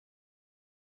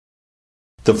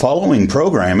The following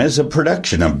program is a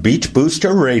production of Beach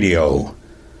Booster Radio.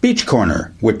 Beach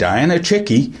Corner with Dianna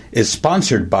Chycki is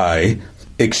sponsored by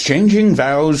Exchanging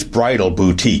Vows Bridal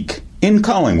Boutique in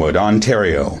Collingwood,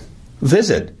 Ontario.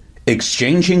 Visit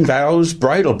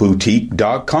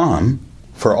exchangingvowsbridalboutique.com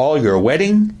for all your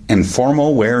wedding and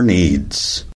formal wear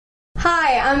needs.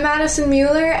 Hi, I'm Madison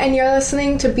Mueller, and you're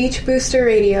listening to Beach Booster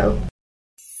Radio.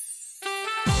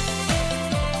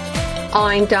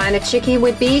 I'm Dianna Chycki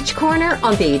with Beach Corner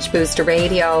on Beach Booster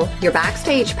Radio, your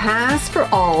backstage pass for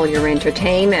all your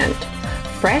entertainment.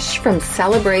 Fresh from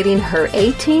celebrating her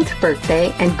 18th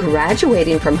birthday and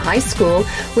graduating from high school,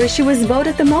 where she was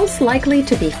voted the most likely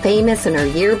to be famous in her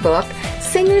yearbook,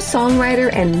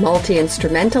 singer-songwriter and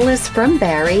multi-instrumentalist from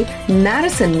Barrie,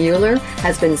 Madison Mueller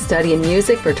has been studying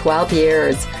music for 12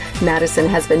 years. Madison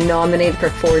has been nominated for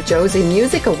 4 Josie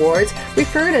Music Awards,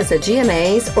 referred as the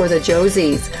GMAs or the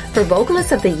Josies, for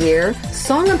Vocalist of the Year,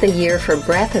 Song of the Year for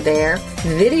Breath of Air,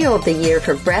 Video of the Year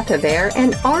for Breath of Air,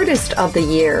 and Artist of the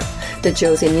Year. The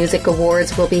Josie Music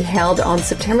Awards will be held on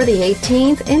September the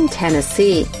 18th in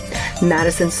Tennessee.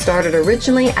 Madison started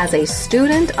originally as a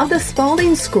student of the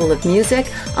Spalding School of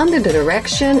Music under the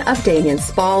direction of Damien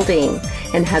Spalding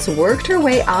and has worked her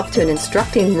way up to an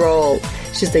instructing role.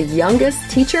 She's the youngest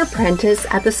teacher apprentice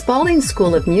at the Spalding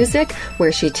School of Music,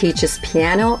 where she teaches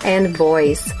piano and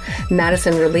voice.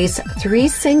 Madison released 3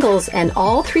 singles, and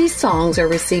all 3 songs are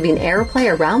receiving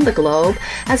airplay around the globe,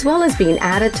 as well as being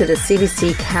added to the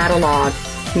CBC catalog.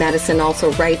 Madison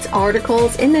also writes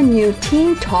articles in the new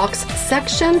Teen Talks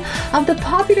section of the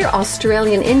popular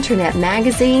Australian internet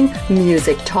magazine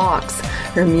Music Talks.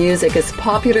 Her music is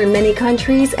popular in many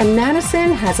countries, and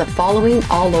Madison has a following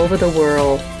all over the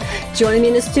world. Joining me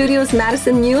in the studio is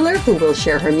Madison Mueller, who will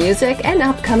share her music and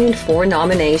upcoming 4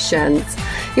 nominations.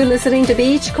 You're listening to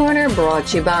Beach Corner, brought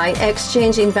to you by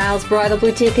Exchanging Vows Bridal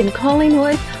Boutique in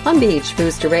Collingwood on Beach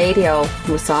Booster Radio,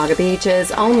 Wasaga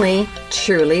Beach's only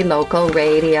truly local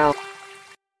radio.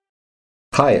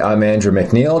 Hi, I'm Andrew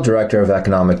McNeil, Director of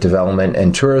Economic Development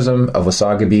and Tourism of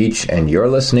Wasaga Beach, and you're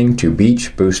listening to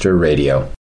Beach Booster Radio.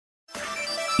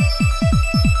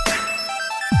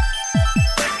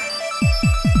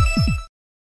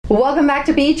 Welcome back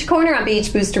to Beach Corner on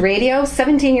Beach Booster Radio.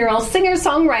 17-year-old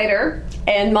singer-songwriter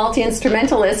and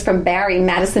multi-instrumentalist from Barrie,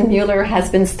 Madison Mueller, has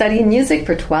been studying music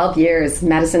for 12 years.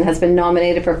 Madison has been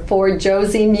nominated for 4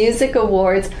 Josie Music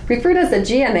Awards, referred as the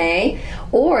GMA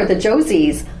or the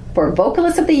Josies, for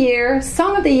Vocalist of the Year,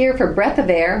 Song of the Year for Breath of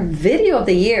Air, Video of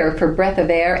the Year for Breath of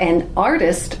Air, and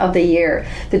Artist of the Year.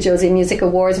 The Josie Music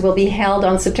Awards will be held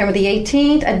on September the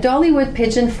 18th at Dollywood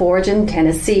Pigeon Forge in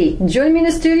Tennessee. Joining me in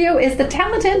the studio is the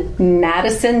talented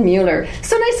Madison Mueller.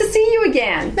 So nice to see you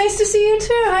again. Nice to see you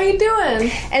too. How you doing?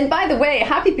 And by the way,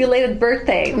 happy belated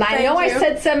birthday. Thank I know you. I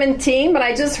said 17, but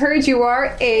I just heard you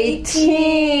are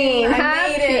 18. I made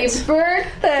it. Happy birthday.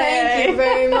 Thank you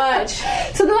very much.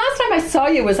 So the last time I saw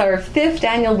you was our 5th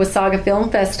annual Wasaga Film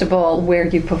Festival, where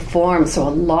you performed. So a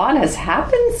lot has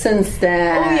happened since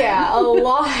then. Oh yeah, a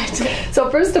lot. So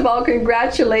first of all,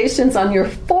 congratulations on your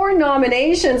 4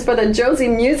 nominations for the Josie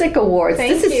Music Awards.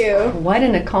 Thank this you. Is what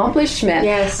an accomplishment.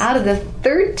 Yes. Out of the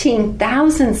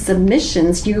 13,000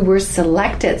 submissions, you were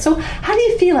selected. So how do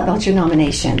you feel about your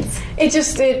nominations?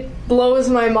 It blows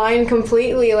my mind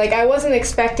completely. Like, I wasn't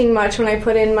expecting much when I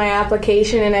put in my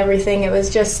application and everything. It was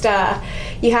just,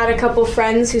 you had a couple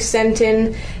friends who sent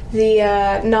in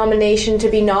the nomination to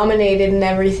be nominated and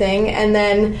everything, and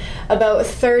then about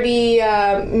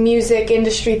 30 music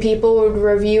industry people would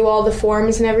review all the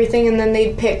forms and everything, and then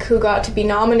they'd pick who got to be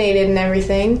nominated and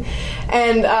everything.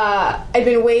 And I'd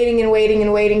been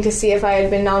waiting to see if I had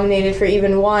been nominated for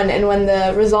even one, and when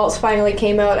the results finally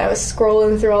came out, I was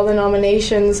scrolling through all the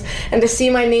nominations, and to see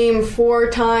my name 4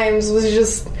 times was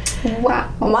just wow,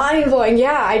 mind-blowing.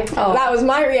 Yeah, that was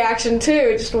my reaction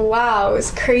too. Just wow, it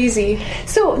was crazy.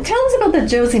 So tell us about the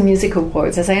Josie Music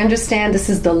Awards. As I understand, this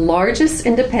is the largest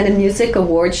independent music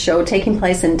awards show taking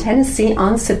place in Tennessee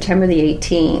on September the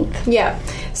 18th. Yeah,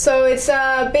 so it's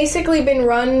basically been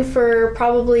run for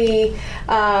probably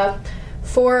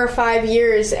 4 or 5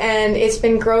 years, and it's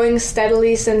been growing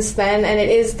steadily since then, and it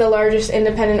is the largest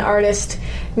independent artist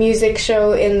music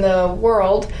show in the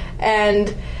world.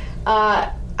 And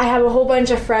I have a whole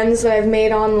bunch of friends that I've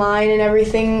made online and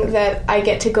everything that I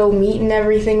get to go meet and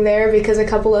everything there, because a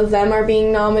couple of them are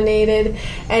being nominated,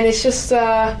 and it's just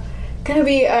going to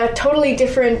be a totally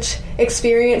different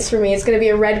experience for me. It's going to be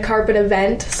a red carpet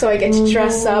event, so I get to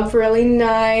dress up really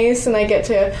nice, and I get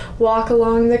to walk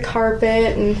along the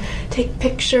carpet and take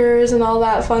pictures and all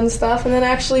that fun stuff, and then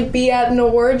actually be at an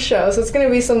award show. So it's going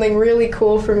to be something really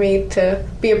cool for me to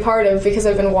be a part of, because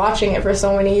I've been watching it for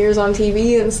so many years on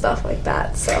TV and stuff like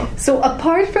that. So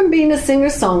apart from being a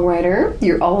singer-songwriter,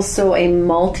 you're also a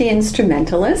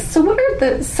multi-instrumentalist. So what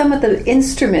are some of the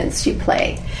instruments you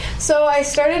play? So I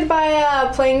started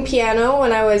by playing piano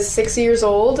when I was 6 years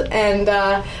old,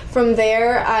 and from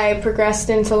there I progressed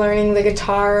into learning the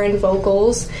guitar and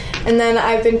vocals, and then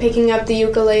I've been picking up the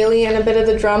ukulele and a bit of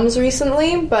the drums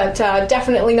recently, but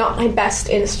definitely not my best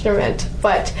instrument.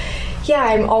 But yeah,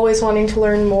 I'm always wanting to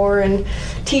learn more and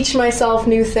teach myself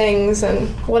new things, and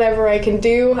whatever I can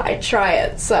do, I try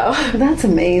it. So that's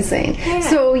amazing. Yeah.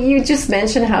 So you just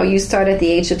mentioned how you started at the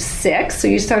age of 6, so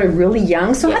you started really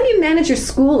young. So how do you manage your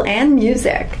school and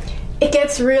music? It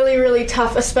gets really, really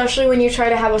tough, especially when you try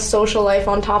to have a social life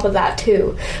on top of that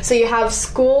too. So you have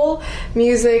school,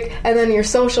 music, and then your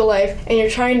social life, and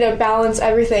you're trying to balance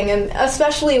everything. And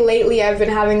especially lately, I've been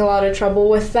having a lot of trouble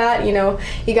with that. You know,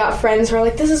 you got friends who are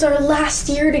like, this is our last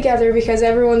year together because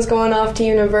everyone's going off to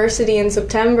university in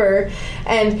September,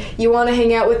 and you want to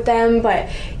hang out with them, but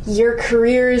your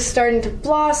career is starting to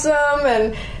blossom,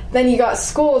 and then you got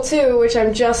school too, which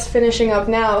I'm just finishing up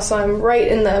now, so I'm right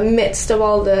in the midst of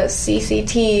all the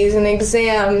CCTs and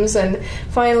exams and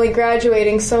finally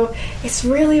graduating, so it's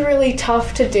really, really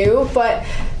tough to do, but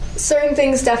certain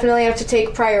things definitely have to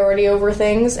take priority over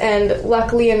things, and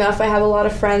luckily enough I have a lot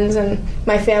of friends and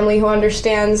my family who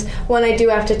understands when I do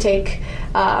have to take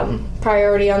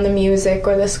priority on the music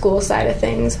or the school side of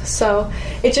things. So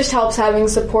it just helps having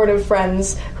supportive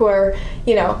friends who are,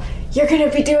 you know, you're going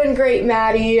to be doing great,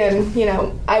 Maddie. And, you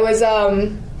know, I was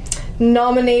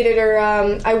nominated, or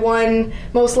I won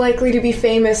Most Likely to Be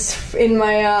Famous in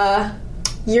my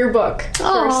yearbook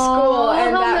for school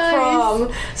and that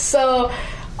prom. So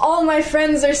all my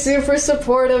friends are super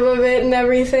supportive of it and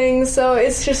everything, so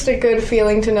it's just a good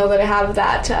feeling to know that I have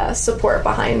that support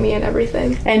behind me and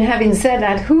everything. And having said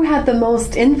that, who had the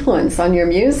most influence on your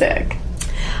music?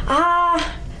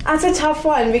 That's a tough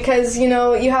one, because, you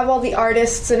know, you have all the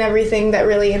artists and everything that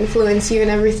really influence you and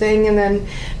everything, and then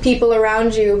people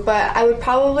around you, but I would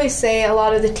probably say a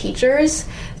lot of the teachers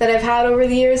that I've had over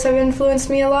the years have influenced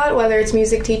me a lot, whether it's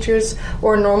music teachers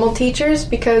or normal teachers,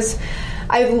 because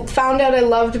I found out I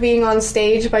loved being on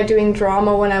stage by doing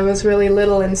drama when I was really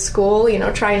little in school, you know,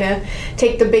 trying to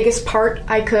take the biggest part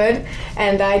I could,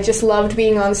 and I just loved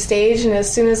being on stage. And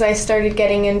as soon as I started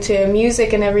getting into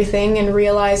music and everything and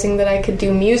realizing that I could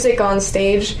do music on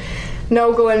stage,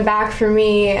 no going back for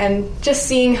me, and just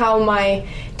seeing how my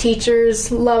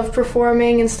teachers love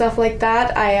performing and stuff like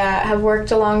that. I have worked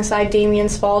alongside Damien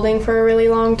Spalding for a really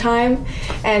long time,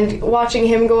 and watching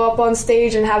him go up on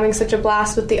stage and having such a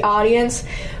blast with the audience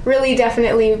really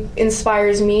definitely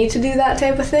inspires me to do that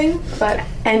type of thing.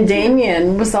 And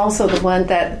Damien was also the one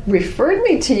that referred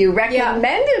me to you,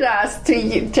 recommended us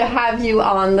to have you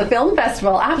on the film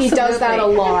festival. Absolutely. He does that a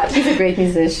lot. He's a great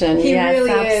musician. He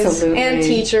really absolutely is. And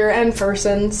teacher and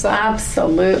person. So.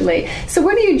 Absolutely. So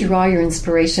where do you draw your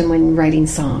inspiration when writing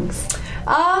songs?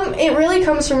 It really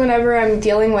comes from whatever I'm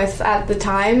dealing with at the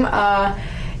time.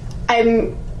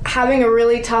 I'm having a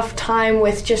really tough time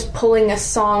with just pulling a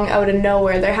song out of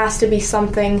nowhere. There has to be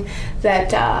something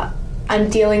that I'm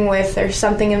dealing with, or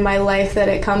something in my life that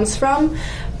it comes from.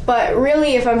 But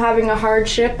really, if I'm having a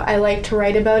hardship, I like to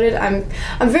write about it. I'm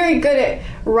very good at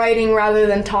writing rather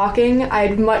than talking.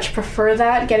 I'd much prefer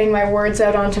that, getting my words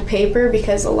out onto paper,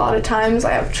 because a lot of times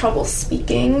I have trouble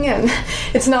speaking and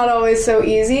it's not always so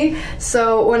easy.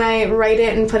 So when I write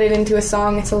it and put it into a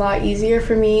song, it's a lot easier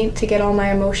for me to get all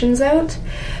my emotions out.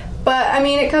 But I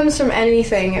mean, it comes from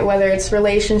anything, whether it's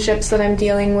relationships that I'm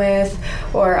dealing with,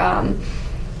 or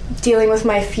dealing with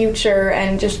my future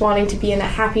and just wanting to be in a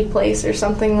happy place or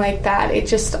something like that. It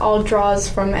just all draws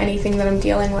from anything that I'm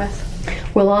dealing with.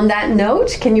 Well, on that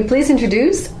note, can you please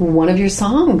introduce one of your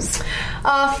songs?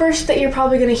 First that you're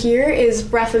probably going to hear is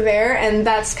Breath of Air, and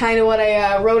that's kind of what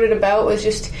I wrote it about, was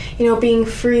just, you know, being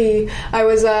free. I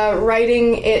was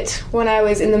writing it when I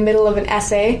was in the middle of an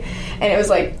essay, and it was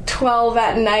like 12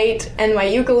 at night, and my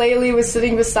ukulele was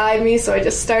sitting beside me, so I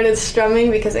just started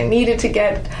strumming because I needed to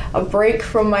get a break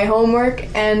from my homework,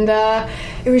 and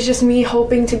it was just me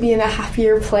hoping to be in a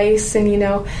happier place and, you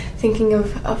know, thinking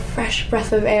of a fresh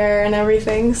breath of air and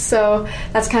everything. So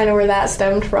that's kind of where that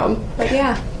stemmed from. But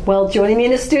yeah. Well, joining me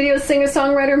in the studio is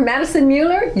singer-songwriter Madison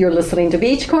Mueller. You're listening to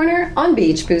Beach Corner on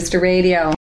Beach Booster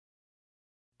Radio.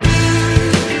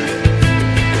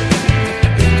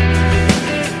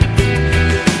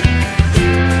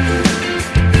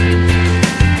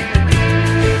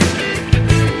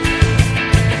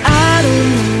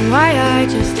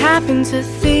 happen to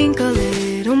think a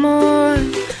little more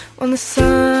when the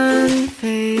sun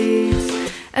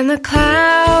fades and the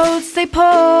clouds they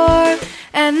pour.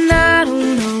 And I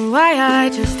don't know why, I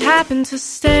just happen to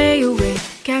stay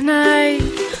awake at night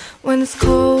when it's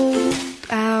cold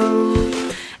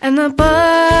out and the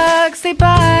bugs they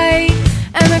bite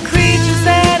and the creatures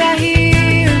that I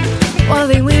hear while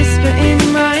they whisper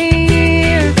in my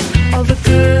ear. All the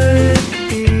good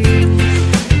things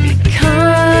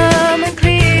becoming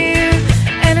clear,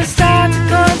 and I start to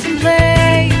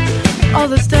contemplate all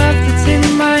the stuff that's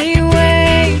in my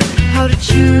way, how to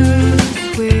choose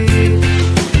which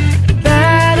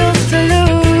battles to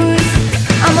lose.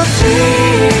 I'm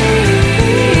afraid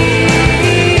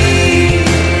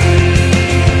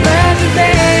breath is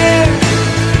there,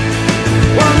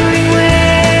 wondering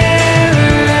where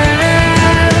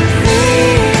I'm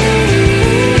free.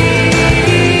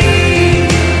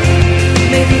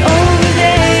 Maybe over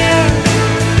there,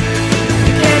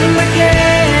 getting my care.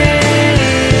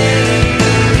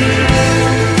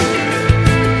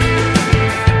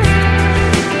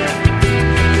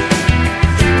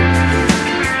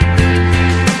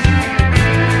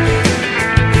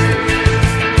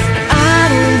 I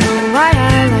don't know why I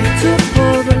like to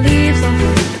pull the leaves off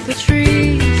of the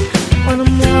trees when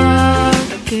I'm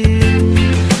walking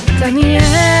down the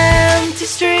empty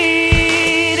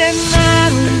street. And I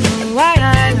don't know why I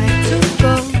like to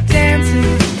go dancing in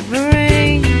the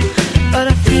rain, but I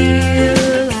feel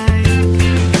like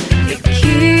it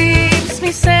keeps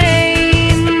me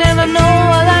sane. And I know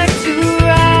I like to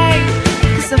write,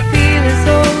 'cause I feel as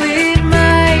though it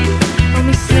might help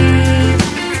me sleep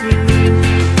through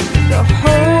the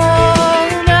whole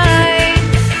night.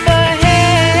 But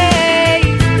hey,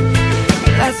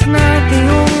 that's not the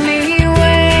only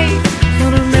way.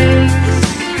 What it makes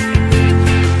you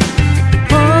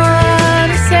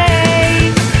wanna say,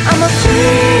 I'm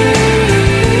afraid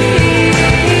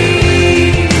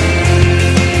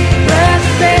breath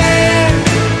is there,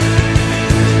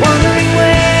 wondering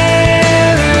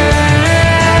where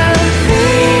I'm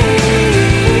free.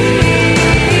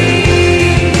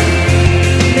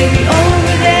 Maybe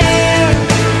over there,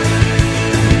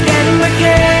 getting my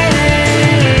care.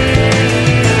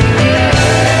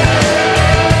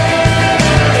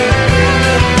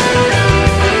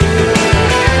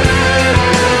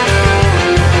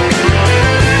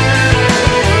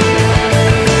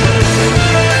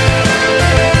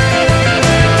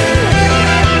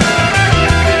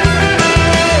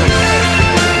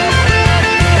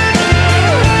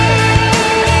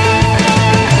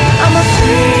 I'm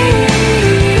afraid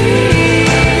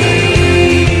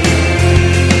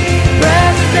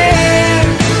breath is there,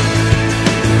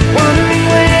 wondering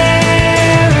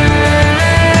where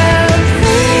I'm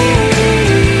free.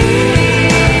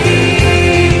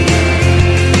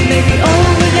 Maybe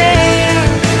over there,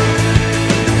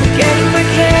 forgetting my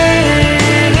care.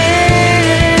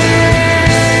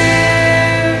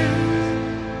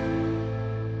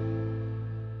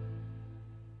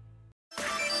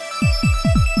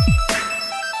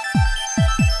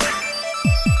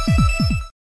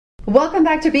 Welcome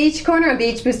back to Beach Corner on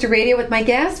Beach Booster Radio with my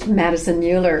guest, Madison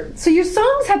Mueller. So your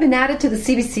songs have been added to the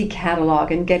CBC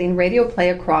catalog and getting radio play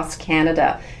across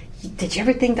Canada. Did you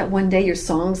ever think that one day your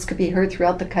songs could be heard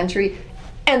throughout the country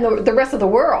and the rest of the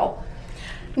world?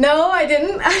 No, I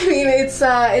didn't. I mean, it's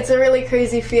a really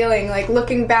crazy feeling. Like,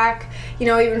 looking back, you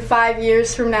know, even 5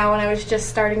 years from now when I was just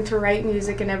starting to write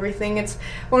music and everything, it's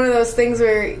one of those things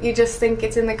where you just think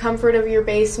it's in the comfort of your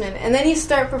basement. And then you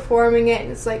start performing it and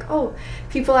it's like, oh,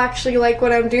 people actually like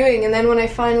what I'm doing. And then when I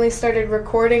finally started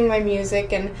recording my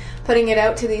music and putting it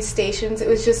out to these stations, it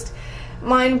was just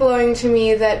mind-blowing to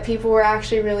me that people were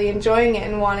actually really enjoying it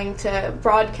and wanting to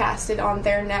broadcast it on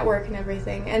their network and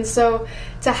everything. And so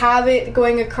to have it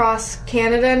going across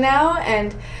Canada now,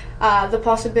 and the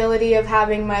possibility of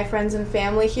having my friends and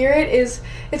family hear it,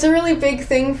 it's a really big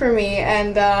thing for me.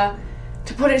 And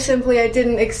to put it simply, I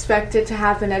didn't expect it to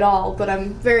happen at all, but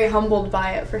I'm very humbled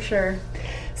by it for sure.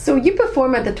 So you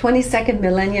perform at the 22nd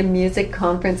Millennium Music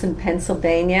Conference in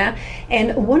Pennsylvania,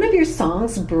 and one of your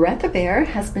songs, Breath of Air,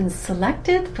 has been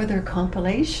selected for their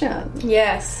compilation.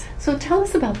 Yes. So tell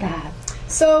us about that.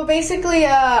 So basically,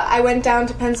 I went down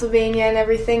to Pennsylvania and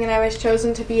everything, and I was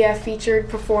chosen to be a featured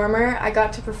performer. I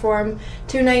got to perform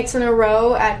 2 nights in a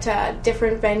row at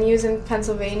different venues in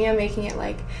Pennsylvania, making it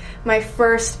like my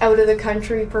first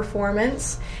out-of-the-country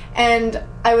performance. And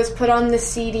I was put on the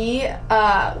CD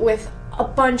with a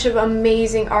bunch of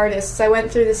amazing artists. I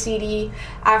went through the CD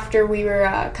after we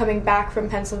were coming back from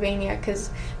Pennsylvania, because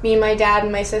me and my dad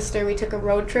and my sister, we took a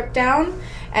road trip down,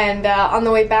 and on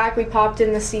the way back we popped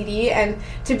in the CD, and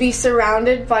to be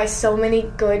surrounded by so many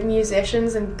good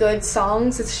musicians and good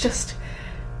songs, it's just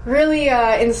really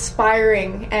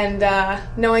inspiring, and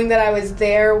knowing that I was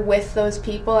there with those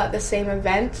people at the same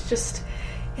event, just,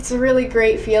 it's a really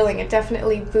great feeling. It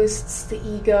definitely boosts the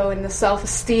ego and the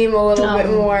self-esteem a little bit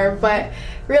more, but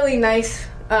really nice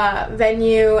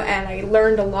venue, and I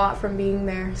learned a lot from being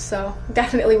there, so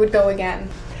definitely would go again.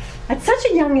 At such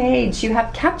a young age, you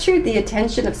have captured the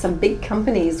attention of some big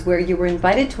companies where you were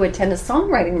invited to attend a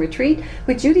songwriting retreat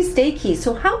with Judy Stakey.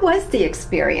 So how was the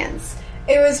experience?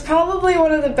 It was probably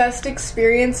one of the best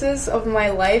experiences of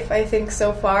my life, I think,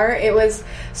 so far. It was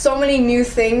so many new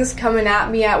things coming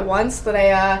at me at once that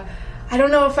I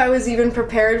don't know if I was even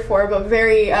prepared for, but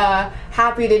very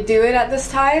happy to do it at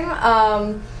this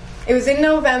time. It was in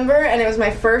November, and it was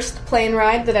my first plane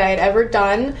ride that I had ever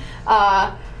done.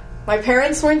 My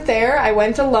parents weren't there. I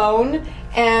went alone,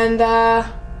 and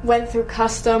went through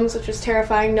customs, which was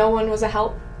terrifying. No one was a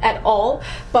help at all,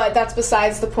 but that's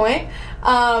besides the point.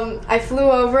 I flew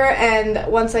over,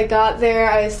 and once I got there,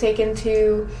 I was taken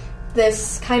to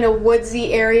this kind of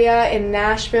woodsy area in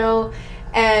Nashville,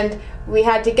 and we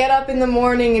had to get up in the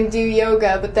morning and do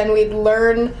yoga, but then we'd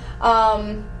learn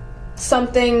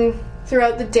something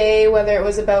throughout the day, whether it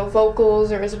was about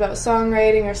vocals or it was about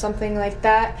songwriting or something like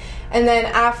that. And then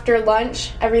after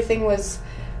lunch, everything was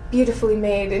beautifully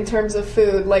made in terms of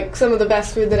food, like some of the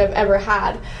best food that I've ever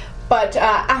had. But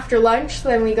after lunch,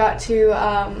 then we got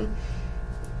to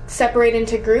separate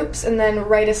into groups and then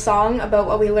write a song about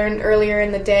what we learned earlier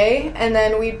in the day, and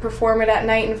then we'd perform it at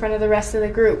night in front of the rest of the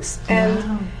groups.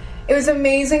 And it was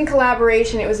amazing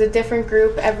collaboration. It was a different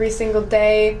group every single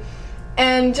day,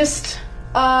 and just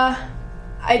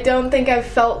I don't think I've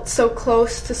felt so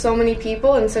close to so many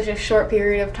people in such a short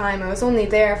period of time. I was only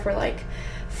there for like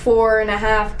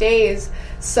 4.5 days,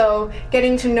 so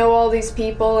getting to know all these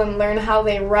people and learn how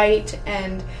they write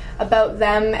and about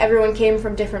them. Everyone came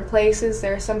from different places.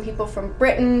 There are some people from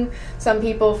Britain, some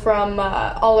people from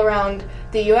all around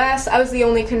the US. I was the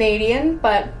only Canadian,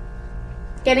 but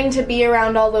getting to be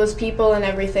around all those people and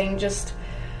everything, just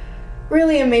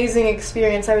really amazing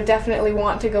experience. I would definitely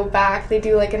want to go back. They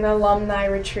do like an alumni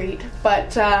retreat,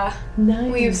 but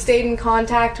nice. We've stayed in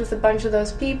contact with a bunch of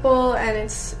those people, and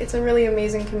it's a really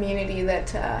amazing community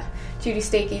that Judy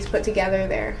Stakey's put together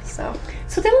there. So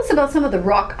tell us about some of the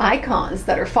rock icons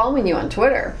that are following you on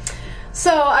Twitter.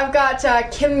 So I've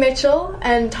got Kim Mitchell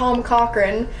and Tom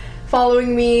Cochrane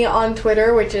following me on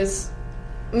Twitter, which is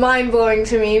mind-blowing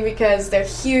to me because they're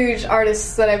huge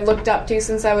artists that I've looked up to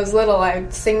since I was little. I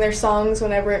sing their songs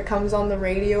whenever it comes on the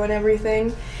radio and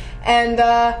everything. And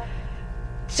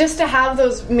just to have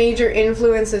those major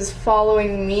influences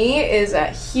following me is a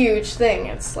huge thing.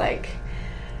 It's like,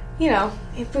 you know,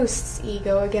 it boosts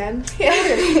ego again.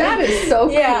 That is so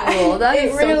cool. Yeah, that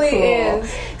is it really so cool.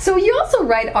 is. So you also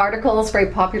write articles for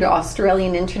a popular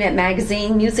Australian internet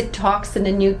magazine, Music Talks, and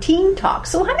a new Teen Talk.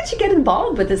 So how did you get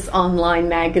involved with this online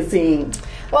magazine?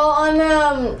 Well,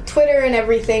 on Twitter and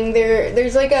everything,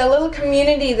 there's like a little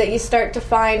community that you start to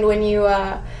find when you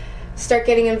start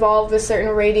getting involved with certain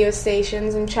radio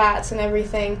stations and chats and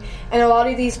everything. And a lot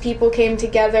of these people came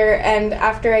together, and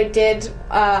after I did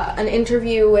an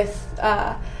interview with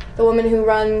the woman who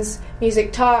runs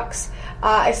Music Talks,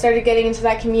 I started getting into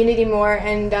that community more,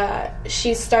 and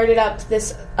she started up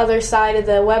this other side of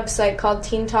the website called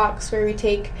Teen Talks, where we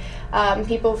take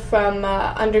people from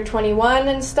under 21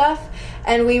 and stuff,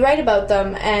 and we write about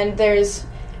them. And there's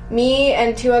me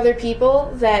and 2 other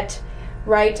people that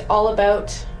write all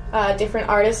about different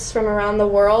artists from around the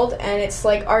world, and it's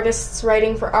like artists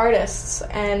writing for artists,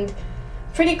 and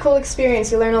pretty cool experience.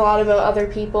 You learn a lot about other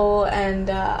people and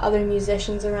other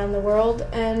musicians around the world,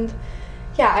 and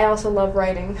yeah, I also love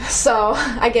writing, so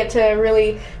I get to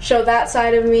really show that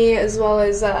side of me as well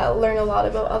as learn a lot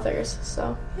about others.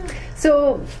 So yeah.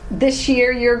 So this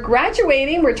year you're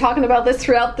graduating. We're talking about this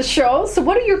throughout the show. So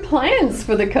what are your plans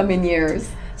for the coming years?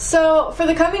 So for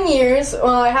the coming years,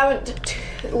 well, I haven't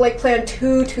planned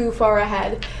too far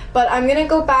ahead, but I'm gonna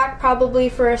go back probably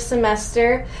for a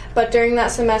semester. But during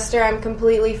that semester, I'm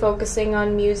completely focusing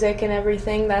on music and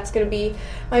everything. That's gonna be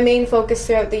my main focus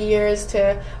throughout the year, is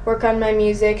to work on my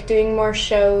music, doing more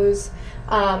shows,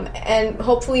 and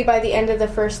hopefully by the end of the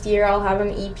first year, I'll have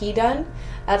an EP done.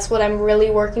 That's what I'm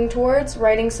really working towards: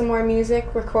 writing some more music,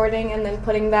 recording, and then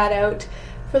putting that out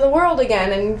for the world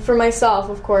again, and for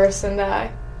myself, of course, and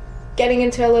getting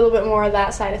into a little bit more of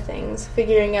that side of things,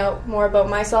 figuring out more about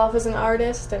myself as an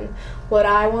artist and what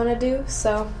I want to do.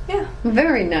 So, yeah.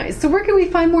 Very nice. So where can we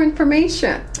find more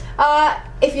information?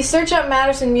 If you search up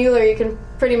Madison Mueller, you can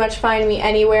pretty much find me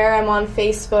anywhere. I'm on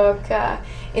Facebook,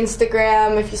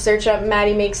 Instagram. If you search up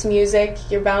Maddie Makes Music,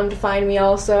 you're bound to find me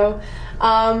also.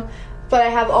 But I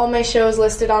have all my shows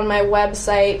listed on my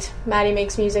website,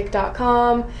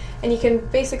 maddiemakesmusic.com, and you can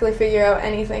basically figure out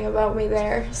anything about me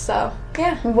there. So,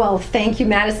 yeah. Well, thank you,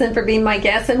 Madison, for being my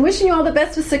guest, and wishing you all the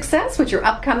best of success with your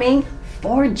upcoming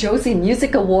 4 Josie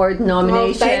Music Award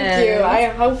nominations. Well, thank you. I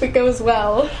hope it goes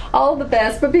well. All the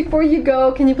best. But before you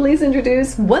go, can you please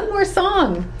introduce one more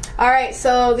song? All right,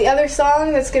 so the other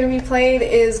song that's going to be played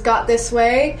is Got This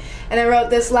Way, and I wrote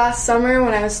this last summer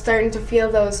when I was starting to feel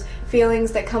those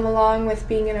feelings that come along with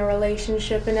being in a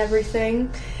relationship and everything.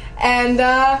 And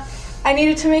I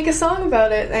needed to make a song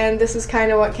about it, and this is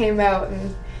kind of what came out,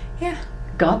 and yeah.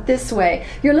 Got This Way.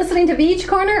 You're listening to Beach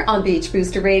Corner on Beach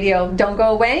Booster Radio. Don't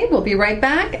go away. We'll be right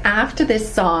back after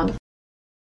this song.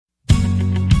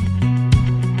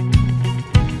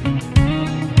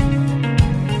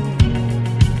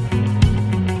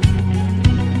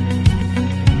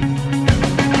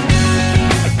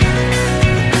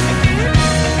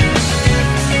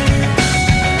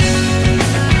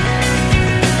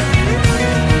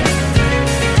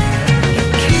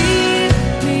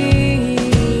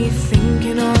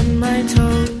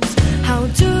 How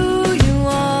do you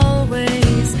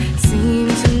always seem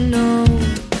to know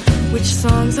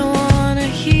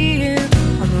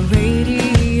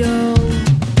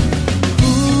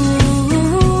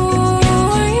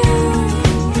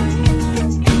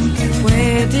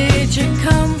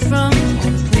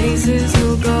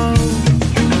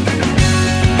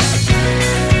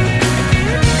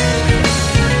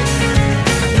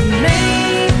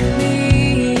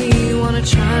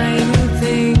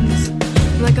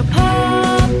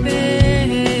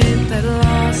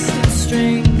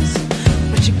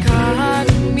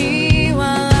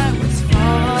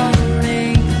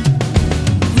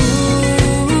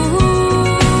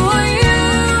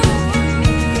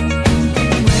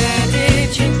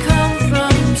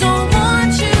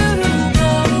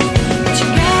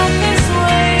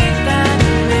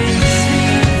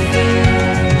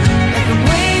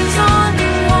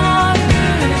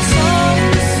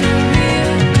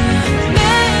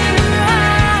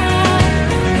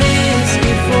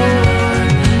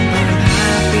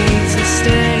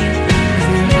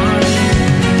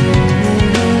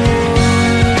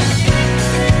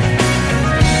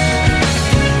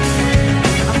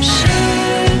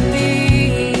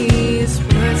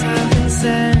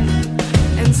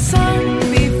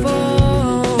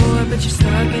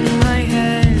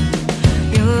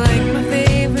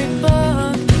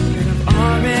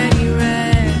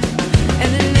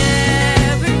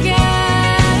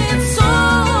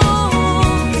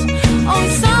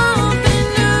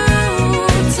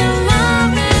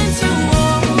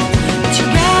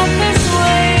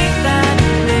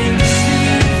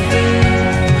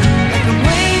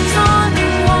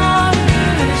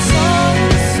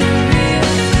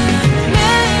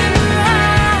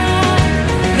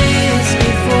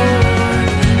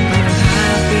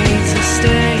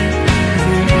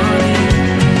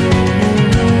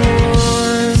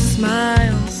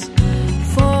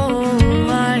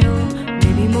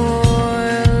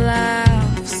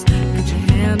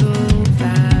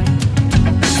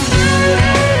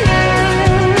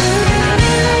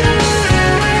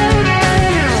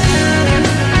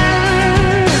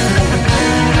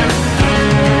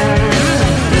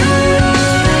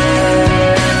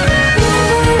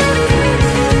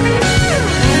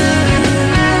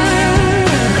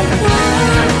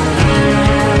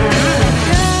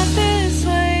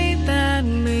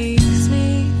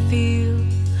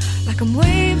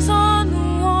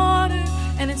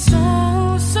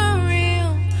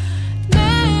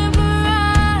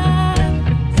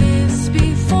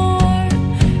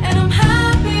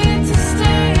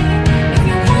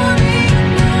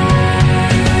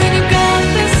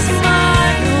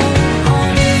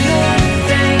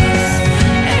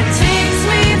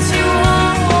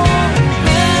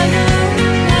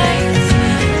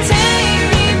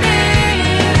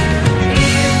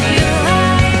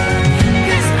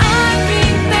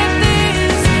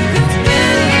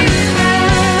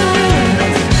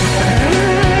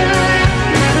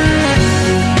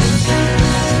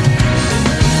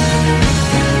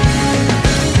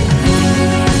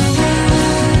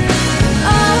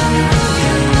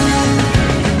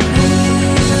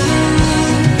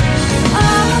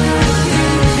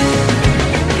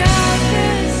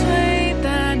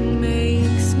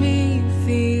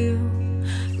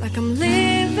like I'm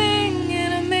living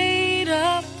in a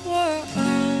made-up world,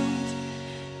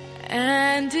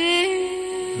 and it's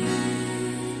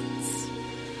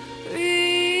real.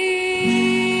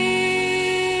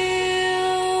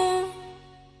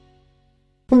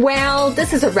 Well,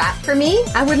 this is a wrap for me.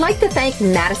 I would like to thank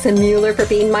Madison Mueller for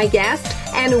being my guest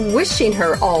and wishing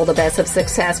her all the best of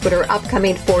success with her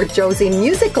upcoming Fort Josie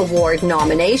Music Award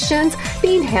nominations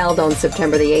being held on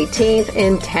September the 18th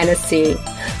in Tennessee.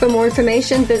 For more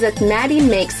information, visit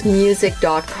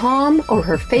MaddieMakesMusic.com or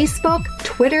her Facebook,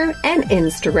 Twitter, and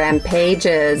Instagram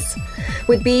pages.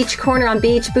 With Beach Corner on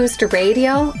Beach Booster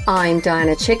Radio, I'm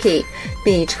Dianna Chycki.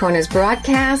 Beach Corner's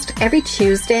broadcast every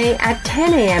Tuesday at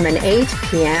 10 a.m. and 8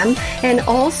 p.m. and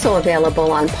also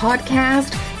available on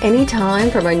podcast anytime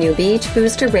from our new Beach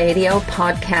Booster Radio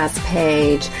podcast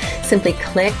page. Simply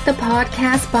click the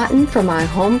podcast button from my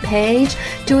homepage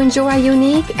to enjoy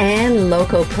unique and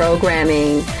local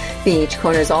programming. Beach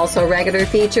Corner is also a regular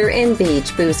feature in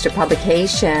Beach Booster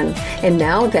publication and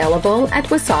now available at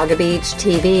Wasaga Beach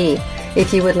TV.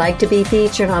 If you would like to be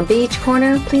featured on Beach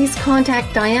Corner, please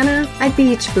contact Dianna at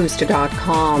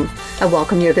beachbooster.com. I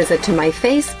welcome your visit to my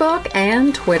Facebook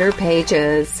and Twitter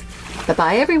pages.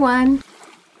 Bye-bye, everyone.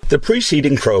 The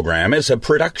preceding program is a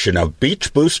production of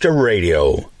Beach Booster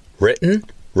Radio, written,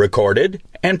 recorded,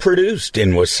 and produced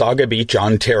in Wasaga Beach,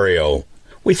 Ontario.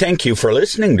 We thank you for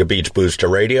listening to Beach Booster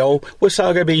Radio,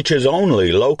 Wasaga Beach's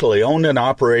only locally owned and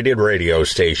operated radio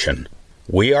station.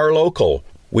 We are local.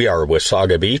 We are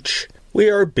Wasaga Beach. We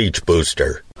are Beach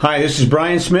Booster. Hi, this is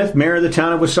Brian Smith, Mayor of the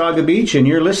town of Wasaga Beach, and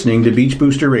you're listening to Beach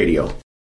Booster Radio.